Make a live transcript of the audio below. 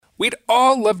We'd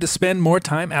all love to spend more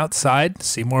time outside,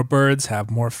 see more birds,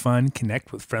 have more fun,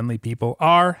 connect with friendly people.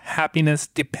 Our happiness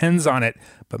depends on it,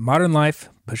 but modern life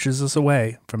pushes us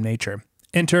away from nature.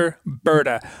 Enter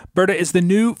Birda. Birda is the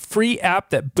new free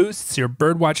app that boosts your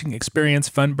birdwatching experience.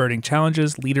 Fun birding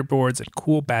challenges, leaderboards, and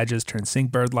cool badges turn seeing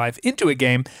bird life into a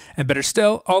game. And better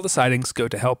still, all the sightings go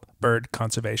to help bird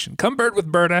conservation. Come bird with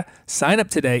Birda. Sign up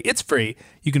today. It's free.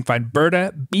 You can find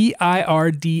Birda,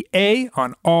 B-I-R-D-A,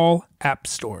 on all app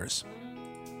stores.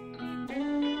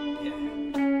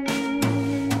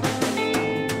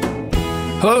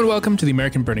 Hello and welcome to the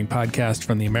American Birding Podcast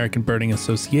from the American Birding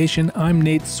Association. I'm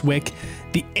Nate Swick.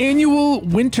 The annual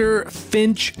winter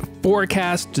finch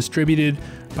forecast distributed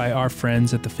by our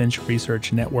friends at the Finch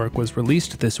Research Network was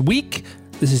released this week.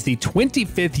 This is the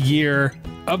 25th year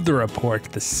of the report,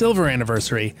 the silver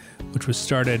anniversary, which was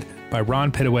started by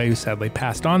Ron Pittaway, who sadly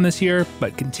passed on this year,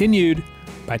 but continued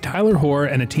by Tyler Hoare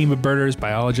and a team of birders,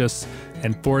 biologists,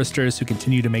 and foresters who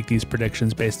continue to make these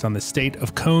predictions based on the state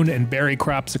of cone and berry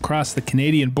crops across the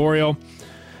Canadian boreal.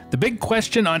 The big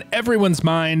question on everyone's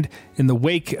mind in the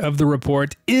wake of the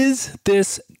report, is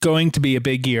this going to be a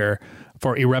big year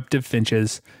for eruptive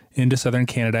finches into southern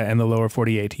Canada and the lower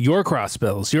 48? Your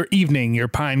crossbills, your evening, your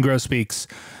pine grosbeaks,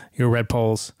 your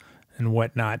redpolls, and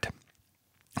whatnot.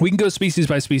 We can go species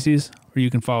by species, or you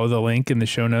can follow the link in the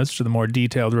show notes to the more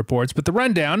detailed reports. But the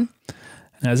rundown,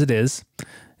 as it is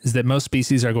that most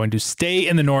species are going to stay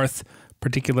in the north,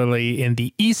 particularly in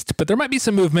the east, but there might be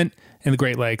some movement in the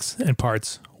Great Lakes and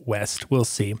parts west. We'll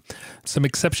see. Some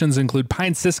exceptions include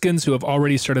pine siskins, who have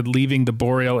already started leaving the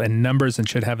boreal in numbers and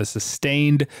should have a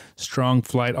sustained, strong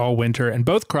flight all winter, and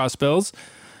both crossbills,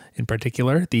 in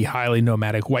particular, the highly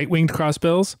nomadic white-winged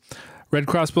crossbills. Red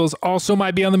crossbills also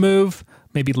might be on the move,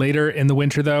 maybe later in the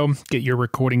winter, though. Get your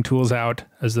recording tools out,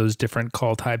 as those different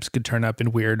call types could turn up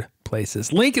in weird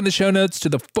places. Link in the show notes to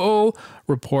the full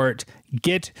report.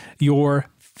 Get your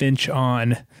finch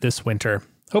on this winter.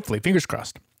 Hopefully, fingers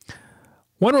crossed.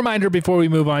 One reminder before we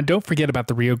move on, don't forget about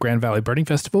the Rio Grande Valley Birding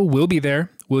Festival. We'll be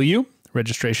there. Will you?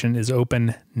 Registration is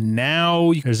open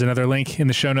now. There's another link in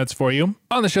the show notes for you.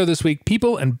 On the show this week,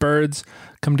 people and birds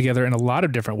come together in a lot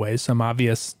of different ways, some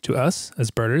obvious to us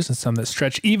as birders and some that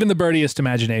stretch even the birdiest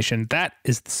imagination. That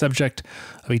is the subject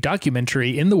of a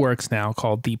documentary in the works now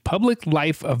called The Public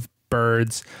Life of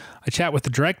Birds. I chat with the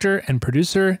director and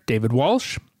producer, David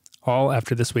Welch, all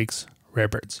after this week's Rare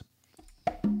Birds.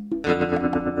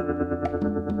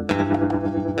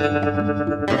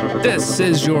 This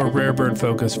is your Rare Bird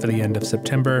Focus for the end of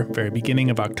September, very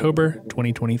beginning of October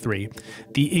 2023.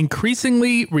 The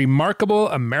increasingly remarkable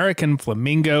American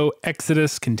flamingo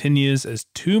exodus continues as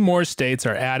two more states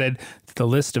are added to the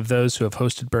list of those who have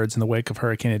hosted birds in the wake of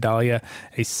Hurricane Idalia.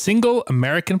 A single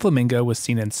American flamingo was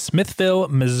seen in Smithville,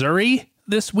 Missouri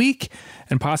this week,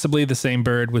 and possibly the same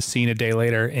bird was seen a day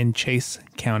later in Chase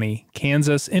County,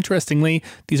 Kansas. Interestingly,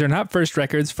 these are not first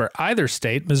records for either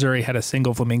state. Missouri had a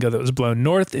single flamingo that was blown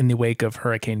north in the wake of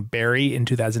Hurricane Barry in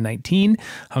 2019,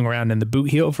 hung around in the boot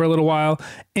heel for a little while.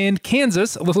 And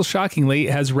Kansas, a little shockingly,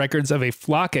 has records of a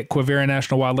flock at Quivira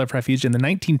National Wildlife Refuge in the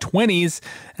 1920s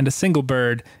and a single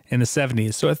bird in the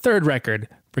 70s. So a third record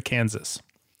for Kansas.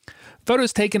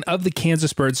 Photos taken of the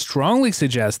Kansas bird strongly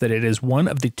suggest that it is one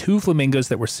of the two flamingos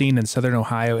that were seen in southern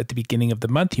Ohio at the beginning of the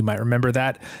month. You might remember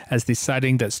that as the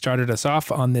sighting that started us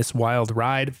off on this wild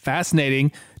ride.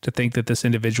 Fascinating to think that this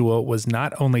individual was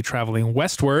not only traveling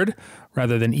westward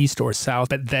rather than east or south,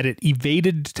 but that it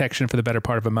evaded detection for the better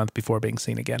part of a month before being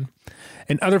seen again.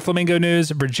 In other flamingo news,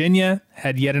 Virginia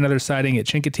had yet another sighting at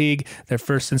Chincoteague, their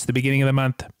first since the beginning of the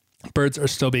month. Birds are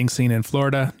still being seen in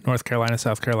Florida, North Carolina,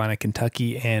 South Carolina,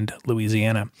 Kentucky, and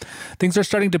Louisiana. Things are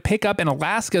starting to pick up in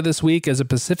Alaska this week as a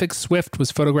Pacific swift was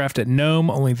photographed at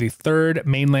Nome, only the third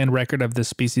mainland record of this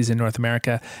species in North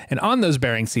America. And on those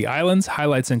Bering Sea islands,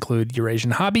 highlights include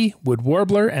Eurasian hobby, wood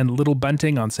warbler, and little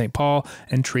bunting on St. Paul,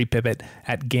 and tree pipit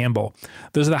at Gamble.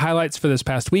 Those are the highlights for this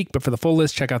past week, but for the full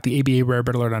list, check out the ABA Rare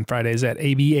Bird Alert on Fridays at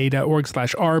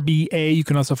aba.org/RBA. You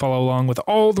can also follow along with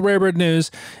all the Rare Bird news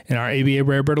in our ABA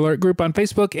Rare Bird Alert group on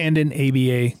Facebook and in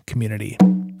ABA community.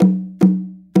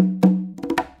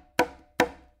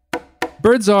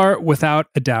 Birds are, without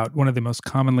a doubt, one of the most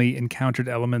commonly encountered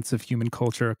elements of human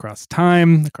culture across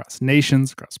time, across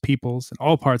nations, across peoples, in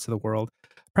all parts of the world.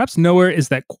 Perhaps nowhere is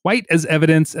that quite as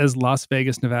evident as Las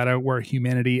Vegas, Nevada, where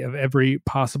humanity of every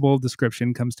possible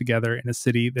description comes together in a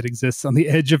city that exists on the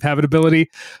edge of habitability.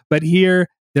 But here,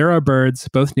 there are birds,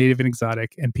 both native and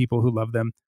exotic, and people who love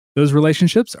them. Those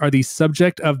relationships are the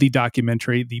subject of the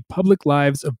documentary, The Public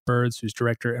Lives of Birds, whose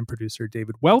director and producer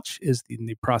David Welch is in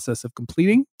the process of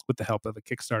completing with the help of a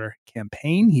Kickstarter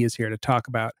campaign. He is here to talk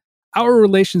about our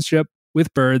relationship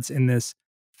with birds in this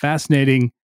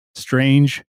fascinating,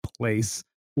 strange place.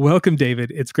 Welcome,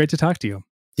 David. It's great to talk to you.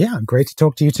 Yeah, great to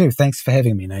talk to you too. Thanks for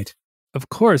having me, Nate. Of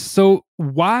course. So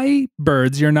why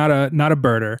birds? You're not a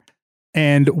birder.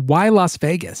 And why Las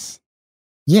Vegas?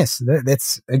 Yes,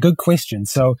 that's a good question.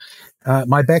 So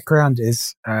my background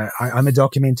is I'm a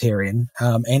documentarian.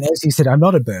 And as you said, I'm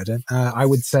not a birder. I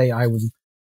would say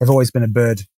have always been a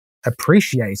bird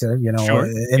appreciator, Sure.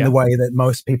 in the way that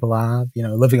most people are,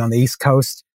 living on the East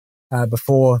Coast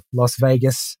before Las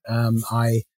Vegas.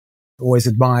 I always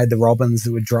admired the robins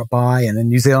that would drop by. And in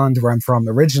New Zealand, where I'm from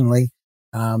originally,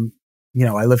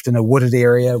 I lived in a wooded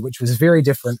area, which was very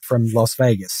different from Las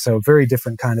Vegas. So very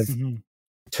different kind of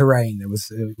terrain. It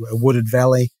was a wooded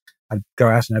valley. I'd go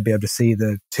out and I'd be able to see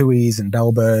the tuis and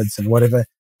bellbirds and whatever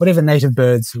native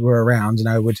birds were around, and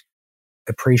I would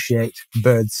appreciate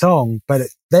bird song. But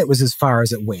that was as far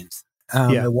as it went.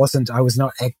 It wasn't. I was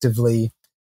not actively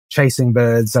chasing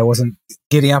birds. I wasn't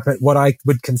getting up at what I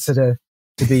would consider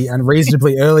to be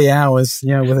unreasonably early hours,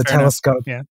 with a telescope,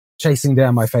 chasing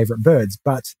down my favorite birds.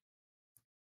 But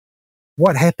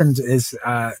what happened is,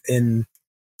 in,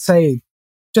 say,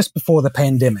 just before the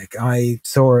pandemic, I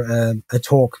saw a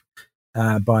talk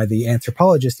by the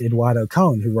anthropologist Eduardo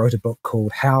Cohn, who wrote a book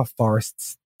called How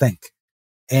Forests Think.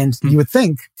 And you would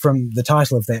think from the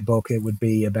title of that book, it would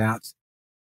be about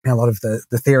a lot of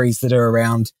the theories that are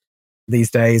around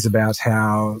these days about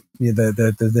how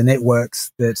the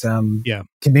networks that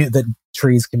that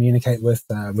trees communicate with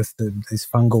these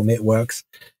fungal networks.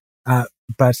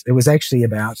 But it was actually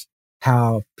about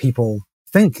how people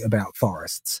think about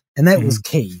forests. And that was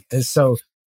key. So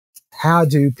how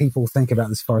do people think about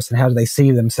this forest, and how do they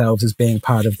see themselves as being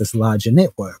part of this larger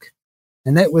network?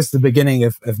 And that was the beginning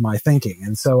of my thinking.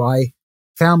 And so I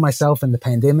found myself in the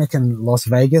pandemic in Las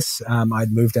Vegas.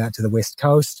 I'd moved out to the West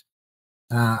Coast.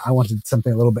 I wanted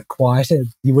something a little bit quieter.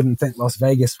 You wouldn't think Las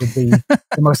Vegas would be the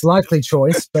most likely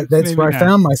choice, but that's Maybe where not. I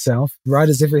found myself, right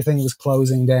as everything was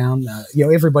closing down.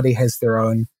 Everybody has their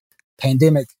own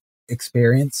pandemic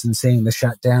experience, and seeing the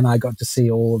shutdown, I got to see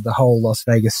the whole Las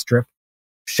Vegas Strip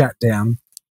shut down.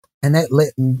 And that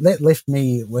left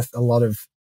me with a lot of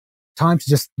time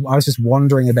I was just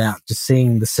wandering about, just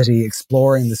seeing the city,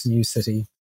 exploring this new city.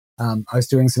 I was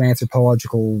doing some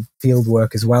anthropological field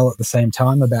work as well at the same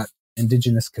time about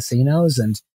indigenous casinos.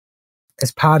 And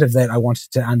as part of that, I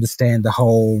wanted to understand the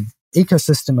whole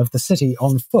ecosystem of the city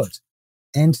on foot.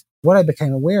 And what I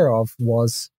became aware of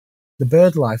was the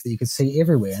bird life that you could see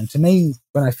everywhere. And to me,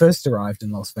 when I first arrived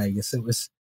in Las Vegas, it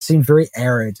seemed very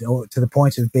arid, or to the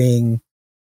point of being,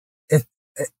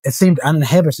 it seemed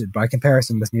uninhabited by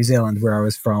comparison with New Zealand, where I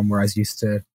was from, where I was used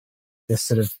to this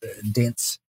sort of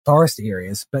dense forest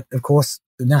areas. But of course,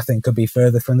 nothing could be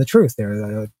further from the truth. There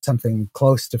are something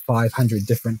close to 500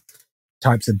 different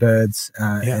types of birds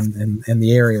in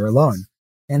the area alone.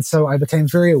 And so I became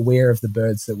very aware of the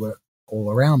birds that were all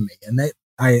around me. And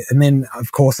then,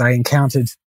 of course, I encountered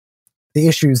the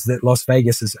issues that Las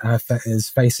Vegas is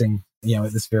facing,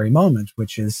 at this very moment,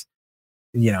 which is,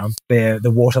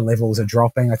 the water levels are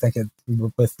dropping. I think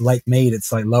with Lake Mead,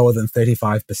 it's like lower than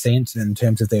 35% in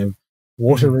terms of their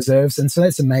water reserves. And so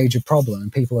that's a major problem.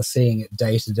 And people are seeing it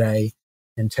day to day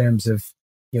in terms of,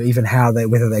 even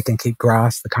whether they can keep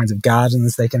grass, the kinds of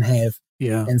gardens they can have.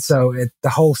 Yeah. And so the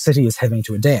whole city is having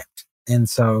to adapt. And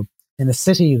so in a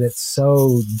city that's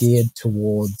so geared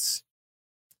towards,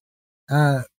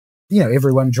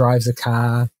 everyone drives a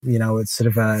car, it's sort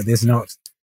of,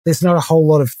 there's not a whole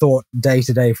lot of thought day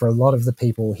to day for a lot of the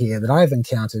people here that I've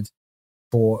encountered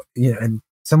and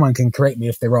someone can correct me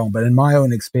if they're wrong, but in my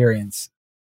own experience,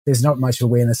 there's not much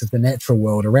awareness of the natural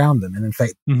world around them. And in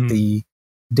fact, the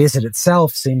desert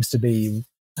itself seems to be,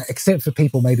 except for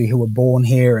people maybe who were born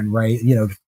here and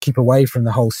keep away from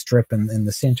the whole strip and in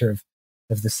the center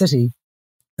of the city,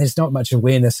 there's not much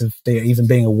awareness of there even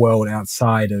being a world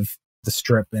outside of the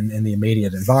strip and the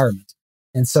immediate environment.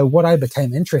 And so what I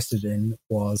became interested in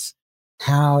was,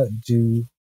 how do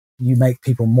you make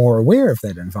people more aware of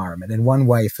that environment? And one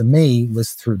way for me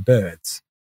was through birds.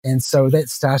 And so that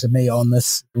started me on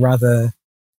this rather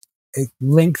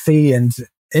lengthy and,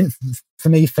 for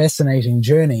me, fascinating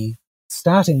journey,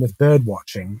 starting with bird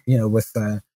watching, with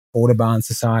the Audubon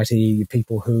Society,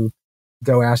 people who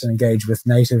go out and engage with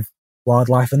native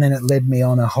wildlife. And then it led me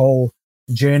on a whole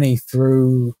journey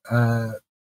through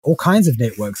all kinds of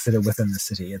networks that are within the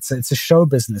city. It's a show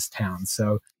business town.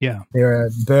 So there are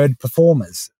bird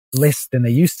performers, less than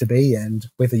there used to be. And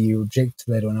whether you object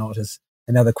to that or not is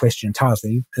another question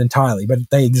entirely, but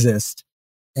they exist.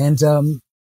 And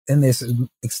there's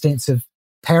extensive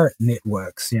parrot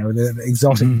networks, the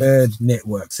exotic bird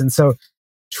networks. And so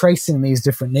tracing these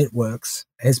different networks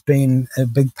has been a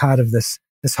big part of this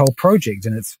whole project,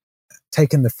 and it's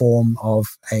taken the form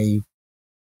of a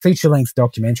feature-length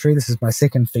documentary. This is my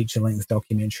second feature-length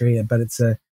documentary, but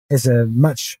has a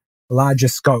much larger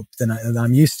scope than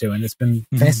I'm used to, and it's been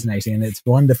fascinating, and it's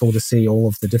wonderful to see all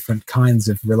of the different kinds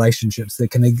of relationships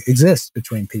that can exist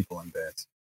between people and birds.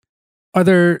 Are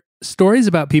there stories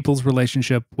about people's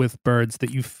relationship with birds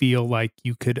that you feel like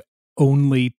you could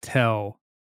only tell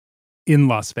in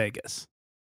Las Vegas?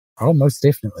 Oh, most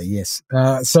definitely, yes.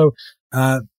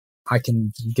 I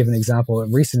can give an example. A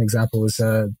recent example is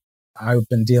I've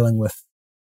been dealing with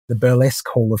the Burlesque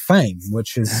Hall of Fame,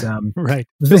 which is right.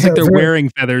 Feels like they're wearing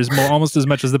feathers almost as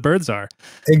much as the birds are.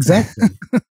 Exactly,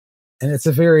 and it's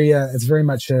very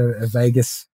much a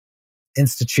Vegas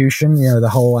institution. You know, the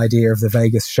whole idea of the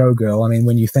Vegas showgirl. I mean,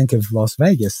 when you think of Las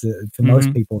Vegas, for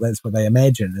most people, that's what they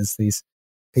imagine is these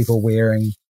people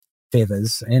wearing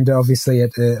feathers, and obviously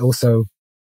it also.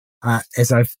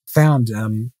 As I've found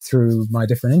through my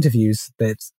different interviews,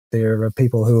 that there are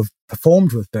people who have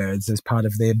performed with birds as part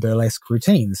of their burlesque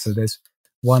routines. So there's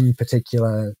one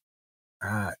particular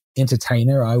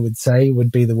entertainer, I would say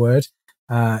would be the word,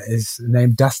 is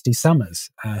named Dusty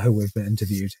Summers, who we've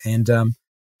interviewed. And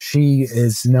she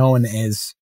is known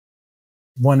as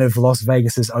one of Las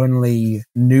Vegas's only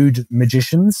nude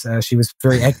magicians. She was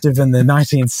very active in the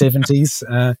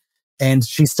 1970s. And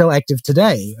she's still active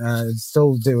today,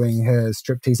 still doing her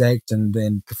striptease act and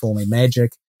then performing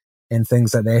magic and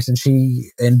things like that.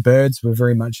 And birds were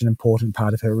very much an important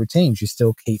part of her routine. She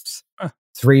still keeps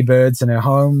 3 birds in her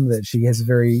home that she has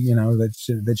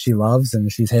that she loves,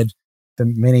 and she's had for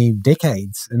many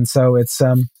decades. And so it's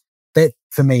that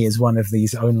for me is one of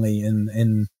these only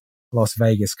in Las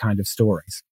Vegas kind of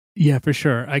stories. Yeah, for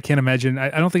sure. I can't imagine. I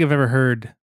don't think I've ever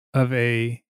heard of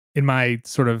in my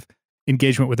sort of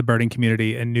engagement with the birding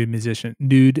community, a nude magician,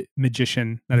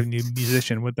 not a nude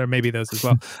musician. There may be those as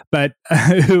well, but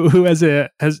who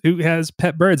has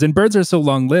pet birds, and birds are so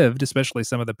long lived, especially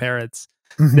some of the parrots,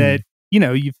 that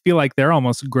you feel like they're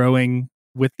almost growing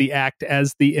with the act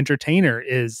as the entertainer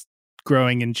is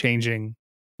growing and changing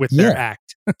with their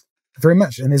act. Very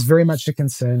much, and there's very much a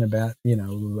concern about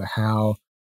how.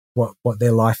 What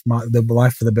the life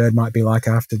for the bird might be like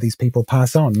after these people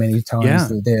pass on. Many times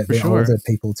they're older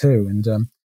people too, and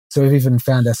so we've even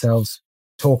found ourselves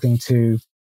talking to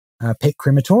pet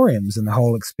crematoriums and the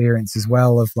whole experience as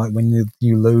well of like when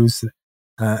you lose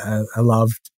a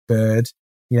loved bird,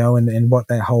 and what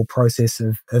that whole process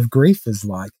of grief is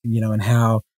like, and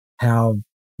how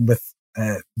with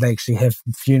they actually have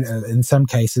in some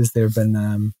cases there have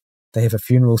been. They have a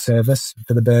funeral service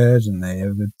for the bird, and they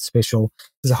have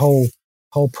there's a whole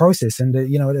process, and it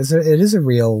is a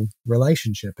real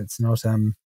relationship. It's not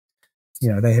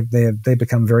they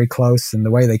become very close, and the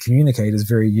way they communicate is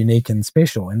very unique and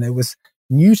special. And it was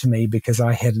new to me because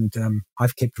I hadn't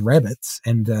I've kept rabbits,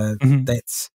 and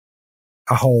that's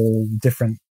a whole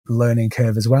different learning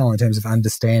curve as well in terms of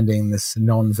understanding this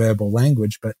non-verbal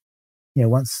language. But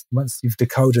once you've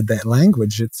decoded that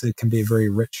language, it can be a very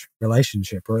rich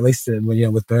relationship, or at least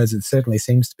with birds, it certainly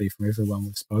seems to be from everyone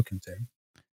we've spoken to.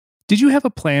 Did you have a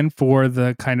plan for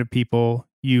the kind of people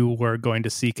you were going to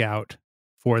seek out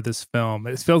for this film?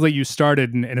 It feels like you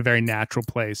started in a very natural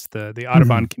place, the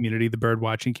Audubon community, the bird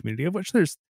watching community, of which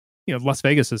there's, Las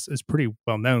Vegas is pretty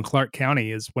well known. Clark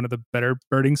County is one of the better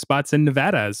birding spots in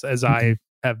Nevada, as I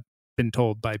have been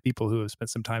told by people who have spent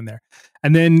some time there.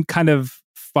 And then kind of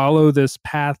follow this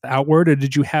path outward, or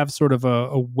did you have sort of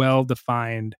a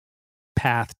well-defined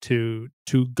path to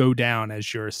go down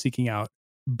as you're seeking out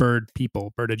bird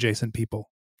adjacent people?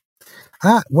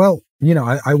 Well,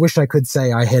 I wish I could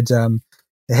say I had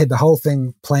the whole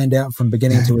thing planned out from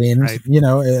beginning to end, right.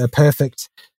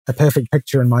 A perfect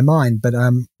picture in my mind. But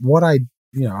what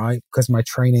because my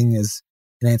training is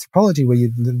in anthropology, where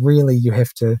you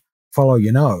have to follow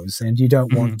your nose, and you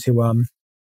don't want to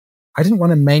I didn't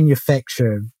want to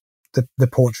manufacture the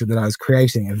portrait that I was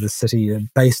creating of the city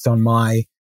based on my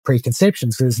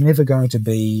preconceptions, because it's never going to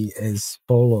be as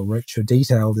full or rich or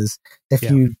detailed as if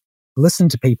you listen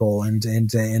to people and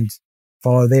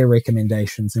follow their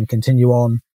recommendations and continue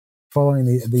on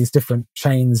following these different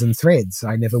chains and threads.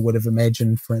 I never would have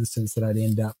imagined, for instance, that I'd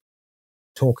end up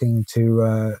talking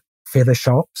to feather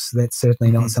shops. That's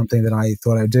certainly not something that I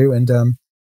thought I'd do. And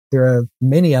there are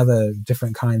many other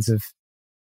different kinds of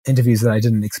interviews that I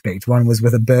didn't expect. One was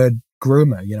with a bird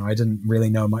groomer. I didn't really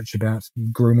know much about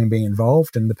grooming being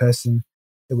involved, and the person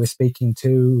that we're speaking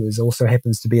to also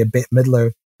happens to be a Bette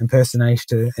Midler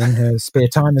impersonator in her spare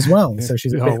time as well. So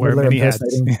she's a Bette Midler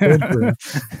impersonating bird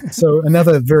groomer. So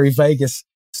another very Vegas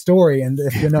story. And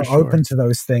if Yeah, you're for not sure. open to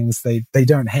those things, they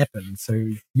don't happen. So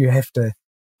you have to,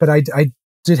 but I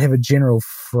did have a general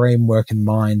framework in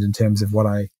mind in terms of what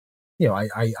I,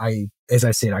 as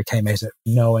I said, I came at it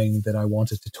knowing that I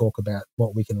wanted to talk about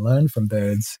what we can learn from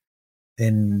birds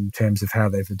in terms of how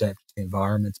they've adapted to the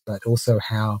environment, but also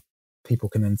how people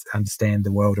can understand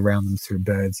the world around them through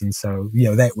birds. And so,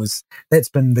 that's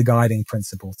been the guiding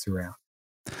principle throughout.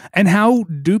 And how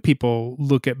do people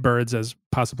look at birds as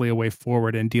possibly a way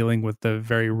forward in dealing with the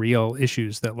very real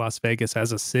issues that Las Vegas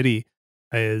as a city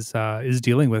is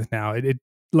dealing with now?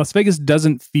 Las Vegas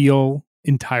doesn't feel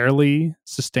entirely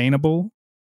sustainable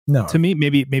to No, me.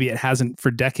 Maybe it hasn't for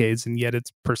decades, and yet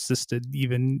it's persisted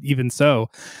even so.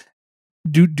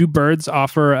 Do birds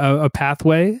offer a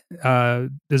pathway?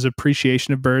 Does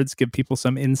appreciation of birds give people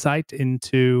some insight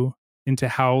into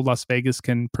how Las Vegas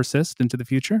can persist into the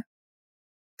future?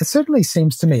 it certainly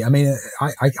seems to me. I mean,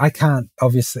 I can't,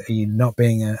 obviously, not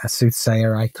being a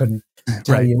soothsayer, I couldn't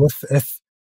tell Right. you if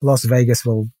Las Vegas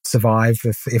will survive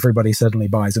if everybody suddenly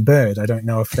buys a bird. I don't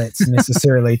know if that's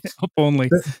necessarily If only.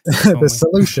 the, If the only.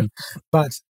 solution,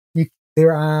 but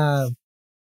there are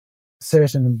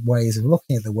certain ways of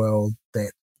looking at the world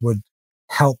that would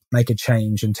help make a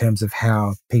change in terms of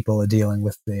how people are dealing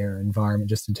with their environment,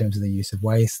 just in terms of the use of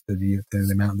waste, the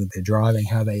amount that they're driving,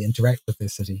 how they interact with their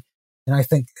city. And I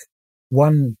think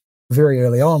one very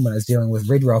early on when I was dealing with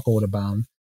Red Rock Audubon,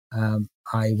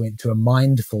 I went to a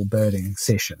mindful birding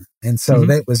session. And so Mhm.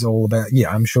 that was all about,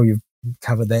 I'm sure you've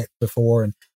covered that before.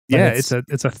 But Yeah, it's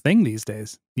a thing these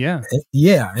days. Yeah.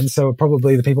 yeah, and so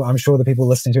probably I'm sure the people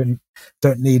listening to it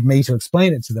don't need me to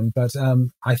explain it to them, but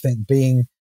I think being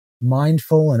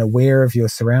mindful and aware of your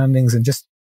surroundings and just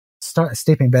start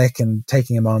stepping back and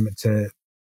taking a moment to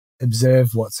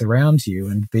observe what's around you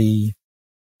and be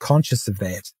conscious of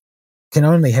that can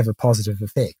only have a positive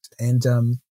effect. And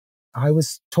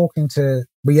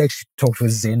we actually talked to a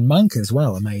Zen monk as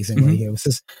well, amazingly. Mhm. It was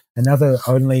just another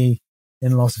only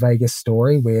in Las Vegas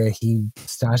story where he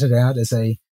started out as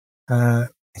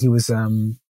he was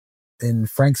in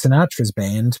Frank Sinatra's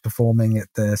band performing at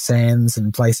the Sands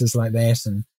and places like that.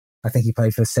 And I think he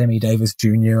played for Sammy Davis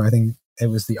Jr. I think it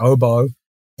was the oboe.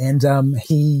 And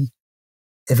he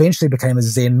eventually became a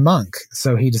Zen monk.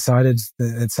 So he decided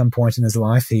that at some point in his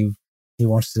life, he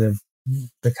wanted to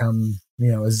become,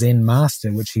 a Zen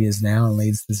master, which he is now and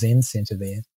leads the Zen center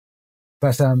there.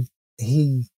 But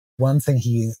one thing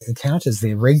he encounters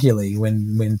there regularly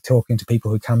when talking to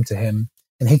people who come to him,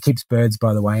 and he keeps birds,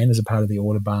 by the way, and is a part of the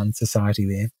Audubon Society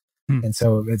there. Hmm. And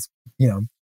so it's, you know,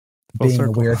 Full being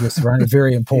circle. aware of your surroundings,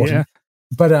 very important. Yeah.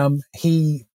 But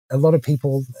a lot of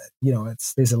people,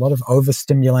 there's a lot of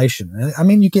overstimulation. I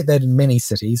mean, you get that in many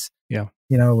cities, Yeah.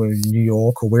 New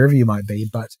York or wherever you might be,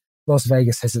 but Las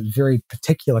Vegas has a very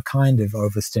particular kind of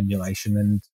overstimulation,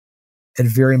 and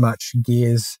it very much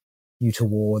gears you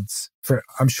towards.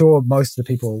 I'm sure most of the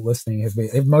people listening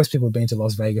most people have been to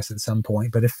Las Vegas at some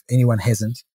point, but if anyone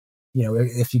hasn't,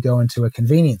 if you go into a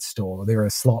convenience store, there are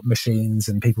slot machines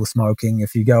and people smoking.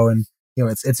 If you go and,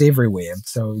 it's everywhere.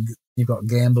 So you've got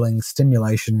gambling,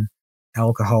 stimulation,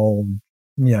 alcohol,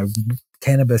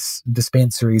 cannabis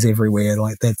dispensaries everywhere.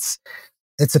 Like it's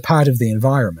a part of the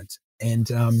environment. And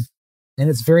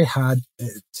it's very hard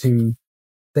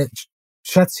that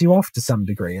shuts you off to some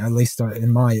degree, at least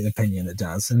in my opinion, it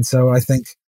does. And so I think,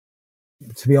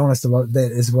 to be honest, a lot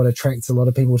that is what attracts a lot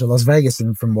of people to Las Vegas,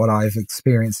 and from what I've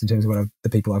experienced in terms of the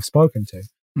people I've spoken to.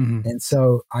 Mhm. And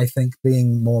so I think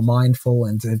being more mindful,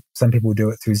 and some people do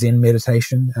it through Zen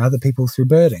meditation, other people through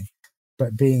birding,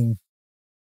 but being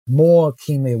more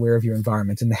keenly aware of your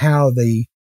environment and how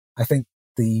I think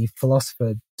the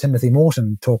philosopher Timothy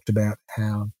Morton talked about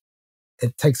how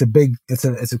it takes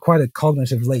it's quite a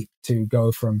cognitive leap to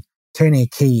go from turning a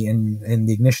key in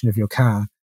the ignition of your car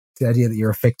to the idea that you're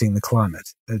affecting the climate.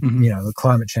 Mhm. The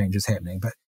climate change is happening,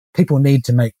 but people need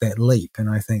to make that leap. And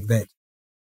I think that,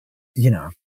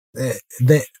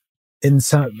 that in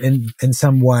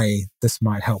some way, this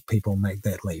might help people make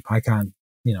that leap. I can't,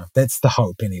 that's the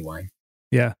hope anyway.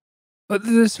 Yeah. But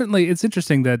it's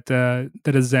interesting that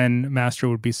a Zen master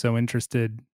would be so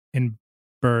interested in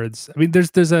birds. I mean,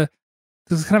 there's kind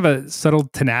of a subtle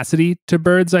tenacity to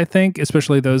birds, I think,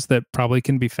 especially those that probably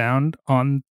can be found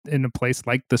in a place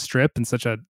like the Strip in such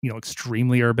a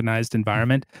extremely urbanized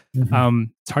environment. Mm-hmm.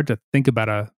 It's hard to think about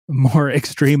a more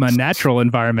extreme unnatural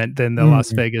environment than the Las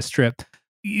Mm-hmm. Vegas Strip.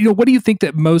 What do you think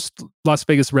that most Las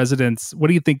Vegas residents? What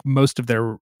do you think most of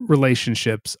their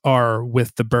relationships are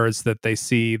with the birds that they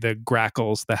see? The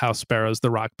grackles, the house sparrows, the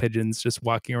rock pigeons, just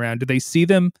walking around. Do they see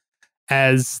them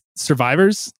as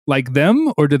survivors like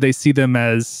them, or do they see them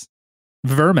as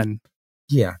vermin?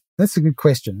 Yeah, that's a good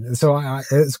question. So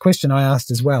it's a question I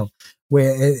asked as well,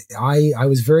 where I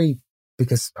was very,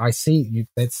 because I see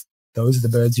those are the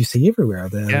birds you see everywhere,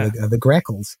 the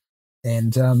grackles.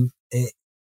 And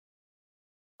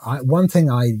one thing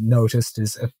I noticed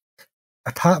is,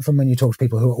 apart from when you talk to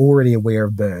people who are already aware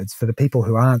of birds, for the people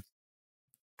who aren't,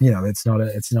 it's not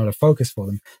a focus for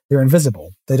them. They're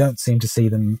invisible. They don't seem to see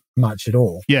them much at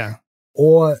all. Yeah.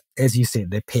 Or, as you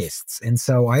said, they're pests. And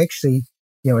so I actually,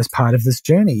 as part of this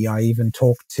journey, I even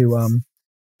talked to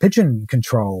pigeon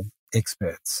control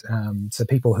experts. So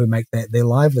people who make that their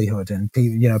livelihood, and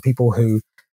people who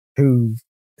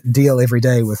deal every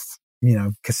day with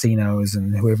casinos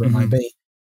and whoever it might be,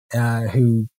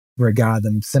 who regard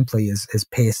them simply as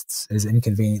pests, as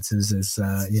inconveniences, as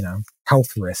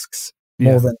health risks,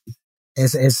 more than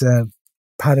as a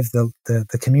part of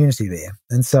the community there.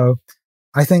 And so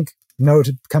I think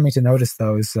coming to notice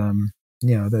those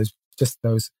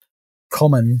those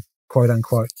common quote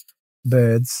unquote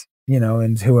birds,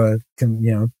 and who are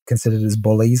considered as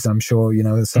bullies. I'm sure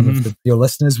some of your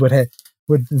listeners would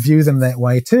view them that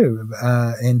way too,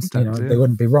 and they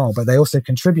wouldn't be wrong. But they also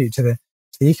contribute to the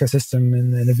ecosystem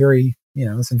in a very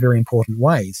some very important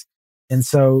ways. And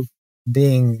so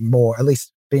at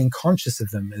least being conscious of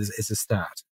them is a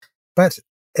start. But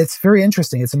it's very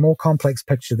interesting. It's a more complex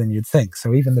picture than you'd think.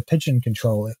 So even the pigeon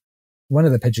control, one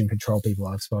of the pigeon control people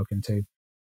I've spoken to,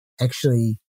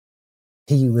 actually,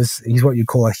 he's what you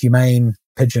call a humane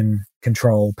pigeon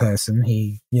control person.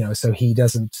 So he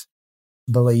doesn't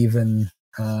believe in,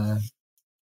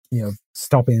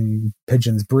 stopping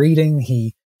pigeons breeding.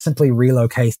 He simply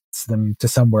relocates them to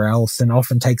somewhere else and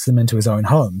often takes them into his own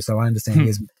home. So I understand he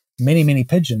has many, many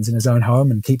pigeons in his own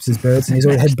home and keeps his birds, and he's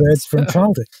always had birds from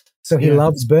childhood. So he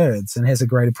loves birds and has a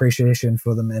great appreciation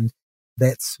for them. And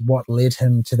that's what led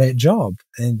him to that job.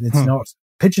 And it's not,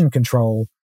 pigeon control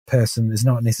person is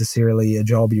not necessarily a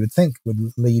job you would think would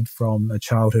lead from a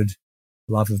childhood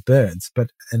love of birds,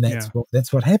 and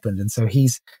that's what happened. And so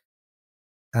he's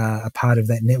a part of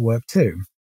that network too.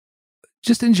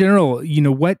 Just in general,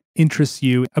 what interests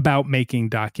you about making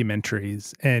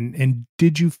documentaries, and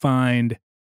did you find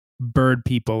bird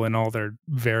people in all their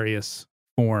various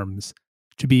forms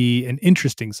to be an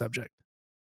interesting subject?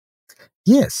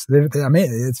 Yes, I mean,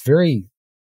 it's very,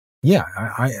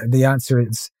 the answer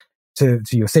is to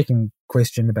your second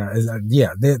question about it's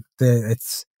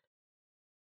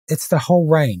the whole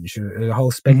range, the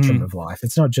whole spectrum of life.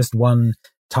 It's not just one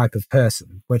type of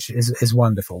person, which is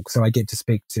wonderful. So I get to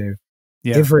speak to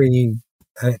every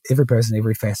person,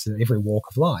 every facet, every walk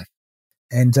of life.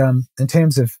 And in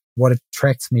terms of what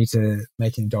attracts me to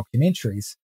making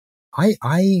documentaries,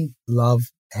 I love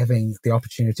having the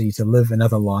opportunity to live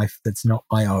another life that's not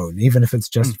my own, even if it's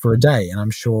just for a day. And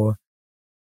I'm sure,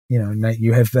 Nate,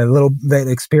 you have that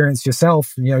experience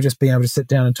yourself, just being able to sit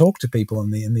down and talk to people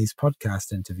in these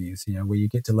podcast interviews, where you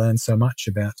get to learn so much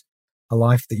about a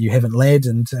life that you haven't led.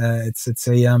 And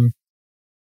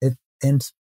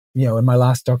in my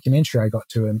last documentary, I got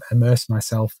to immerse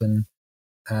myself in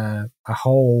a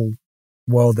whole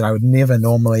world that I would never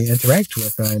normally interact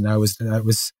with. And I was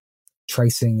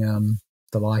tracing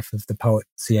the life of the poet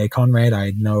C.A. Conrad. I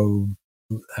had no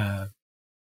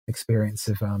experience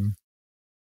of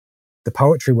the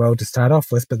poetry world to start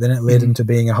off with, but then it led into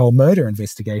being a whole murder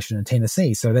investigation in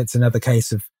Tennessee. So that's another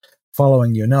case of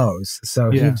following your nose. So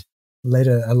he'd led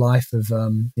a life of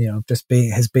just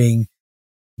being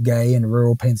gay in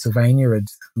rural Pennsylvania had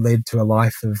led to a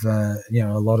life of a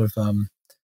lot of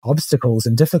obstacles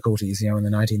and difficulties, in the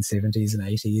 1970s and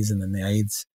 80s, and then the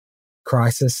AIDS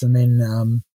crisis, and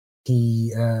then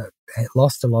he had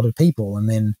lost a lot of people, and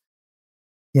then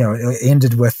it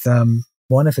ended with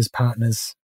one of his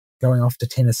partners going off to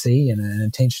Tennessee in an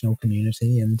intentional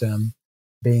community and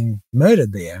being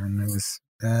murdered there. And it was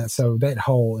so that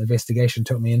whole investigation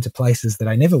took me into places that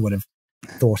I never would have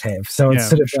thought have. So it's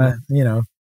sort of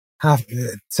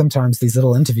sometimes these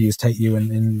little interviews take you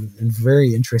in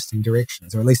very interesting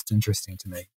directions, or at least interesting to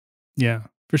me. Yeah,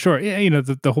 for sure. Yeah,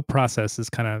 the whole process is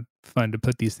kind of fun to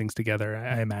put these things together,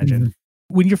 I imagine.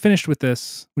 When you're finished with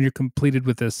this, when you're completed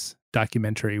with this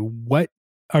documentary, what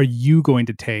are you going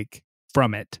to take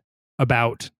from it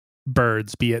about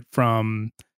birds, be it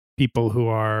from people who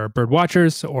are bird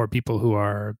watchers or people who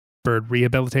are bird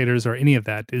rehabilitators or any of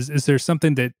that? Is there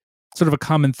something that sort of a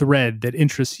common thread that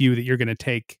interests you that you're going to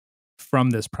take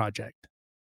from this project?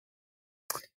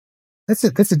 That's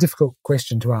a difficult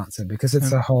question to answer, because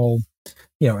it's a whole,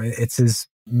 it's as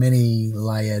many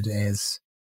layered as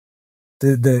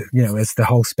it's the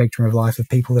whole spectrum of life of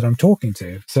people that I'm talking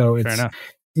to. So it's,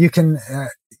 you can,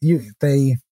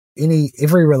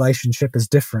 every relationship is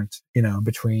different,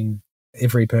 between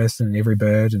every person, every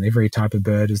bird, and every type of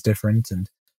bird is different, and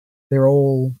they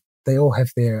all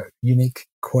have their unique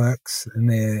quirks and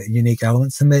their unique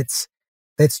elements, and that's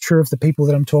true of the people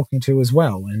that I'm talking to as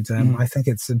well. And I think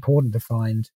it's important to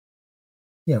find,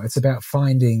 it's about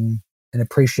finding an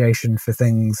appreciation for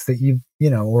things that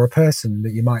or a person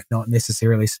that you might not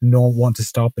necessarily want to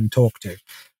stop and talk to,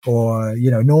 or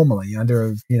normally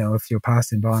if you're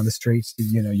passing by on the street,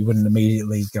 you wouldn't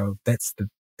immediately go, that's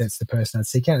the person I'd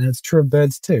seek out. And it's true of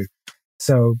birds too.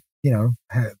 So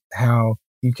how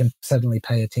you can suddenly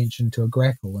pay attention to a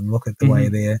grackle and look at the way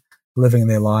they're living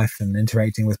their life and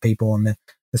interacting with people, and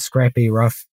the scrappy,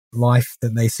 rough life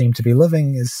that they seem to be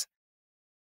living is,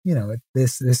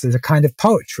 this is a kind of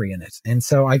poetry in it. And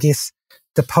so I guess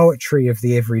the poetry of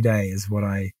the everyday is what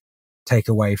I take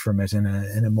away from it in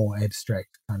a more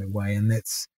abstract kind of way. And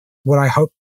that's what I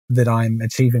hope that I'm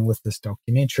achieving with this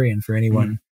documentary. And for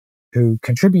anyone who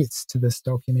contributes to this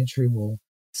documentary will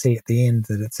see at the end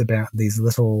that it's about these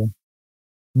little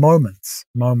moments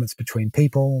between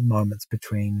people, moments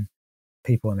between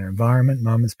people and their environment,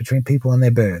 moments between people and their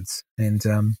birds, and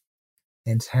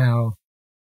how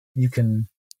you can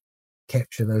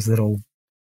capture those little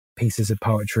pieces of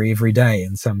poetry every day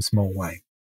in some small way.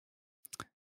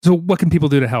 So what can people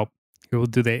do to help? We'll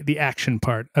do the action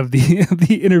part of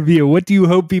the interview. What do you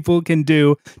hope people can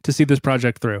do to see this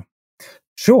project through?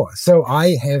 Sure. So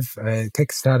I have a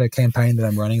Kickstarter campaign that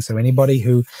I'm running. So anybody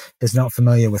who is not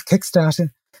familiar with Kickstarter,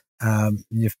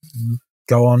 you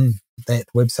go on that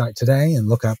website today and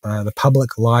look up The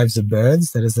Public Lives of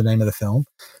Birds. That is the name of the film.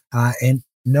 And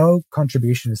no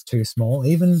contribution is too small.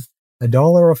 Even $1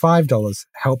 or $5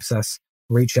 helps us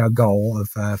reach our goal of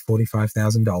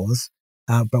 $45,000.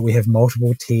 But we have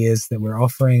multiple tiers that we're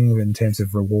offering in terms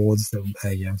of rewards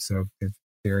that, so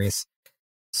various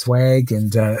swag,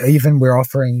 and even we're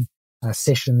offering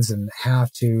sessions on how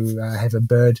to have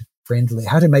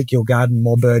how to make your garden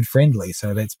more bird friendly.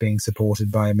 So that's being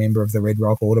supported by a member of the Red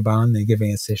Rock Audubon. They're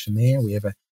giving a session there. We have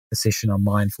a session on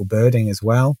mindful birding as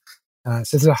well.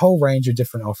 So there's a whole range of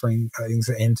different offerings.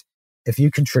 And if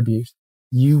you contribute,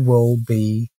 you will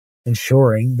be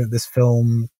ensuring that this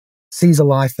film sees a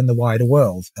life in the wider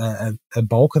world. A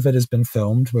bulk of it has been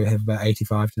filmed. We have about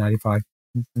 85 to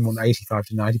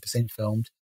 90% filmed.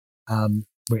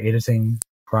 We're editing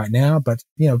right now, but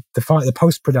the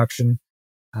post-production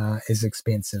is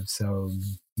expensive. So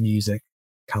music,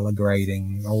 color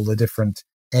grading, all the different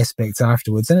aspects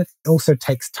afterwards. And it also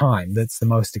takes time. That's the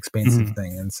most expensive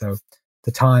thing. And so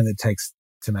the time it takes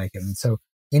to make it. And so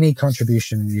any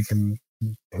contribution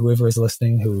whoever is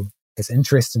listening who has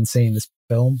interest in seeing this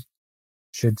film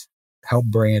should help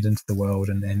bring it into the world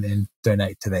and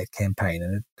donate to that campaign.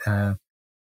 And it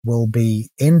will be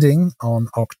ending on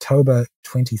October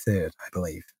 23rd, I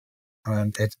believe,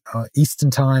 at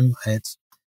Eastern time at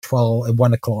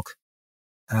 1 o'clock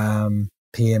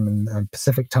p.m. in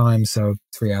Pacific time, so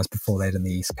 3 hours before that in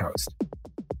the East Coast.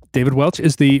 David Welch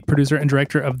is the producer and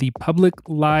director of The Public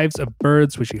Lives of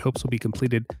Birds, which he hopes will be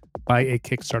completed by a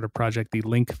Kickstarter project. The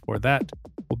link for that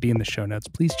will be in the show notes.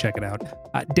 Please check it out.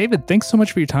 David, thanks so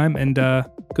much for your time, and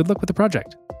good luck with the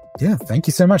project. Yeah, thank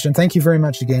you so much. And thank you very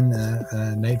much again,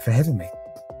 Nate, for having me.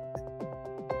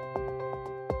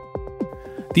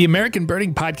 The American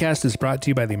Birding Podcast is brought to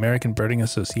you by the American Birding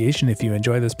Association. If you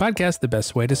enjoy this podcast, the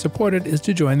best way to support it is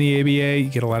to join the ABA. You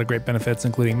get a lot of great benefits,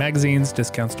 including magazines,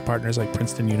 discounts to partners like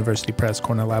Princeton University Press,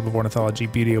 Cornell Lab of Ornithology,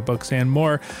 Beauty Books, and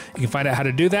more. You can find out how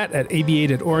to do that at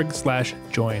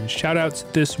aba.org/join. Shout-outs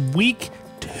this week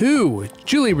to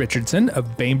Julie Richardson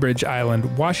of Bainbridge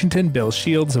Island, Washington, Bill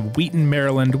Shields of Wheaton,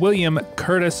 Maryland, William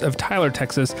Curtis of Tyler,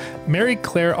 Texas, Mary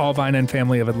Claire Allvine and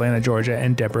family of Atlanta, Georgia,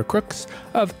 and Deborah Crooks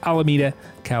of Alameda,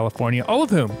 California, all of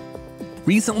whom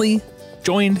recently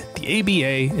joined the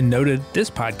ABA and noted this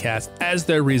podcast as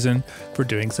their reason for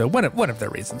doing so. One of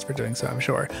their reasons for doing so, I'm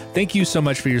sure. Thank you so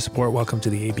much for your support. Welcome to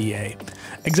the ABA.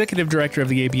 Executive Director of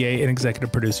the ABA and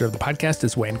Executive Producer of the podcast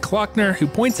is Wayne Klockner, who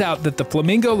points out that the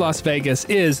Flamingo Las Vegas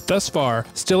is, thus far,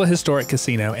 still a historic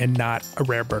casino and not a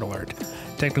rare bird alert.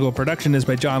 Technical production is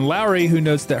by John Lowry, who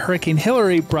notes that Hurricane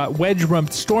Hillary brought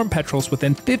wedge-rumped storm petrels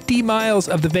within 50 miles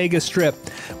of the Vegas Strip,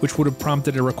 which would have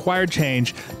prompted a required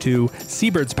change to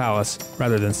Seabird's Palace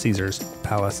rather than Caesar's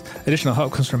Palace. Additional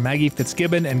help comes from Maggie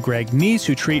Fitzgibbon and Greg Neese,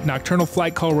 who treat nocturnal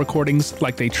flight call recordings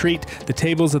like they treat the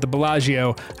tables at the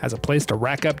Bellagio as a place to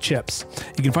rack up chips.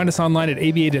 You can find us online at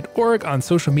aba.org, on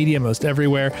social media most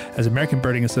everywhere, as American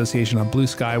Birding Association on Blue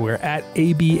Sky. We're at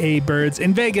ABA Birds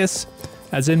in Vegas.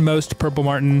 As in most Purple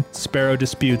Martin Sparrow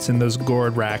disputes in those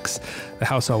gourd racks, the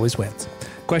house always wins.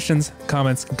 Questions,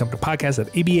 comments can come to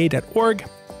podcast@aba.org.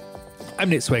 I'm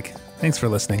Nate Swick. Thanks for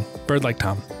listening. Bird like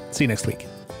Tom. See you next week.